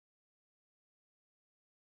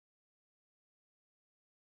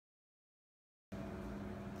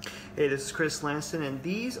Hey, this is Chris Lanston, and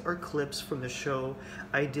these are clips from the show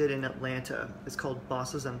I did in Atlanta. It's called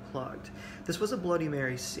Bosses Unplugged. This was a Bloody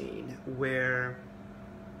Mary scene where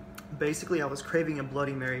basically I was craving a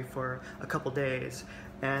Bloody Mary for a couple days,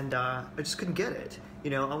 and I just couldn't get it. You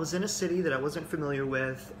know, I was in a city that I wasn't familiar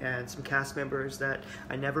with, and some cast members that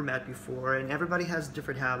I never met before, and everybody has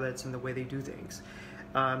different habits and the way they do things.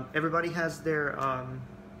 Everybody has their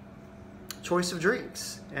choice of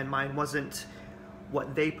drinks, and mine wasn't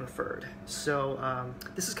what they preferred. So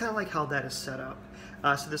this is kind of like how that is set up.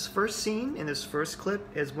 So this first scene in this first clip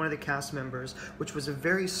is one of the cast members, which was a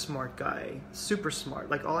very smart guy, super smart.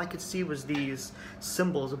 Like all I could see was these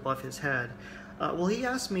symbols above his head. Well, he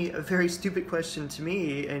asked me a very stupid question to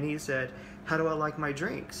me, and he said, "How do I like my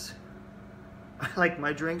drinks?" I like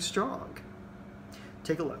my drinks strong.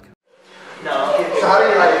 Take a look. No. So how do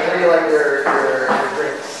you like your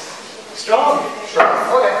drinks? Strong. Strong.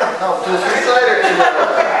 Okay. No, to the sweet side or to the...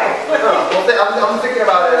 No, I'm thinking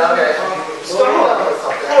about it. Okay. Strong.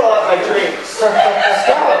 I like my drinks. Strong.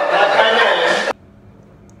 That kind of...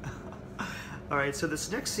 Alright, so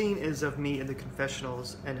this next scene is of me in the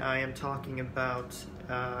confessionals, and I am talking about,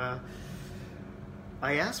 I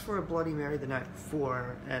asked for a Bloody Mary the night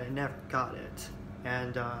before, and I never got it.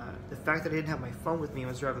 And the fact that I didn't have my phone with me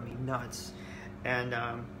was driving me nuts. And,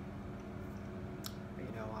 you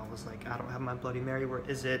know, I was like, I don't have my Bloody Mary, where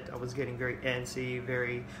is it? I was getting very antsy,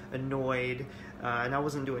 very annoyed, and I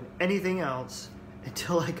wasn't doing anything else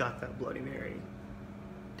until I got that Bloody Mary.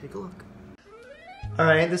 Take a look.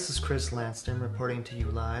 Alright, this is Chris Lanston reporting to you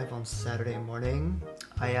live on Saturday morning.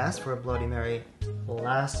 I asked for a Bloody Mary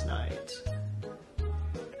last night.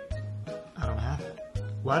 I don't have it.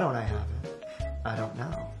 Why don't I have it? I don't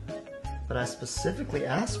know. But I specifically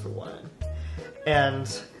asked for one. And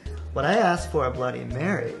when I asked for a Bloody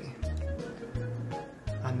Mary,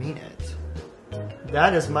 I mean it.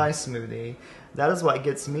 That is my smoothie. That is what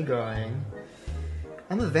gets me going.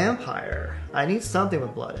 I'm a vampire. I need something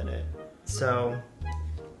with blood in it. So,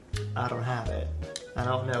 I don't have it. I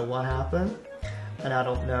don't know what happened, and I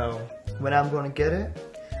don't know when I'm going to get it,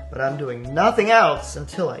 but I'm doing nothing else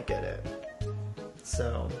until I get it.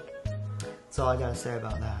 So, that's all I gotta say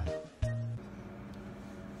about that.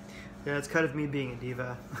 Yeah, it's kind of me being a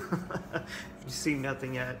diva. You see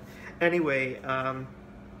nothing yet. Anyway,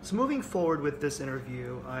 so moving forward with this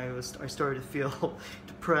interview, I started to feel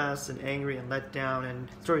depressed and angry and let down, and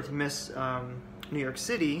started to miss New York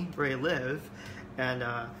City, where I live. And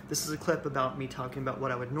this is a clip about me talking about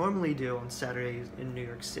what I would normally do on Saturdays in New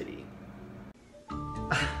York City.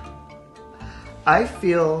 I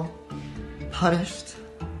feel punished.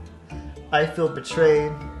 I feel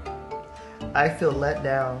betrayed. I feel let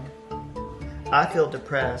down. I feel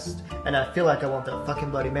depressed. And I feel like I want that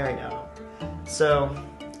fucking Bloody Mary now. So,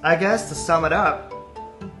 I guess to sum it up,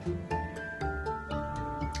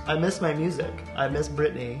 I miss my music. I miss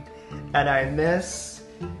Britney. And I miss...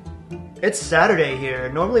 It's Saturday here.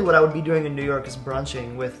 Normally what I would be doing in New York is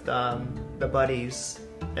brunching with the buddies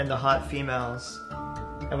and the hot females.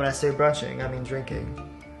 And when I say brunching, I mean drinking.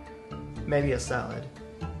 Maybe a salad.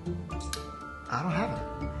 I don't have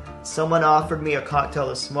it. Someone offered me a cocktail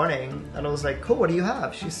this morning, and I was like, cool, what do you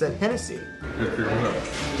have? She said, Hennessy.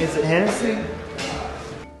 Is it Hennessy?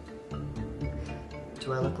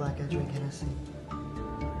 Do I look like I drink Hennessy?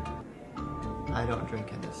 I don't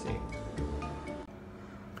drink Hennessy.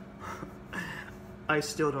 I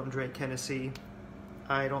still don't drink Hennessy.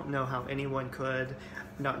 I don't know how anyone could.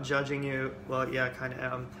 Not judging you. Well, yeah, I kind of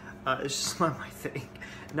am. It's just not my thing.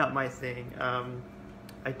 Not my thing.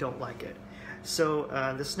 I don't like it. So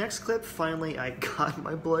this next clip, finally I got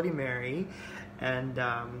my Bloody Mary, and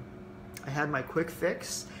I had my quick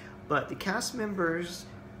fix, but the cast members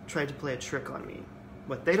tried to play a trick on me.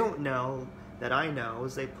 What they don't know, that I know,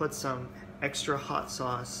 is they put some extra hot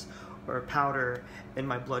sauce or powder in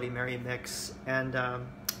my Bloody Mary mix, and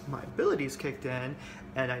my abilities kicked in,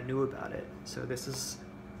 and I knew about it. So this is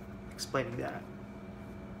explaining that.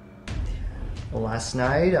 Well, last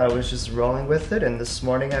night I was just rolling with it, and this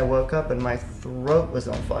morning I woke up and my throat was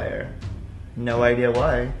on fire. No idea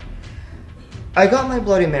why. I got my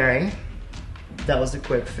Bloody Mary. That was a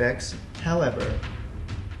quick fix. However,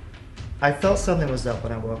 I felt something was up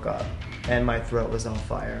when I woke up, and my throat was on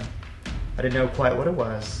fire. I didn't know quite what it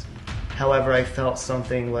was. However, I felt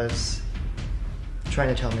something was trying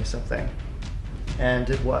to tell me something. And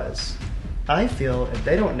it was. I feel if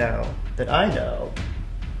they don't know that I know,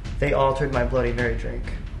 they altered my Bloody Mary drink.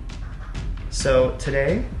 So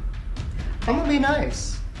today, I'm gonna be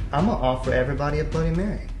nice. I'm gonna offer everybody a Bloody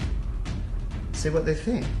Mary. See what they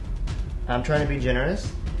think. I'm trying to be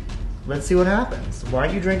generous. Let's see what happens. Why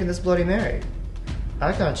aren't you drinking this Bloody Mary?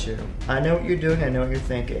 I got you. I know what you're doing, I know what you're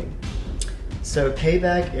thinking. So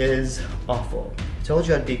payback is awful. Told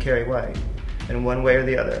you I'd be Carrie White, in one way or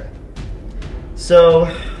the other.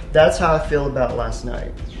 So that's how I feel about last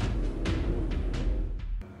night.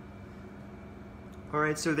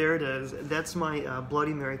 Alright, so there it is. That's my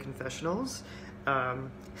Bloody Mary confessionals.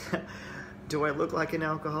 Do I look like an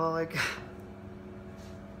alcoholic?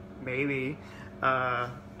 Maybe.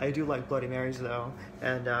 I do like Bloody Marys though.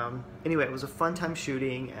 And anyway, it was a fun time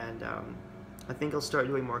shooting, and I think I'll start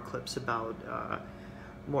doing more clips about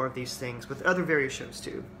more of these things with other various shows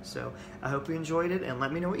too. So I hope you enjoyed it, and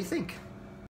let me know what you think.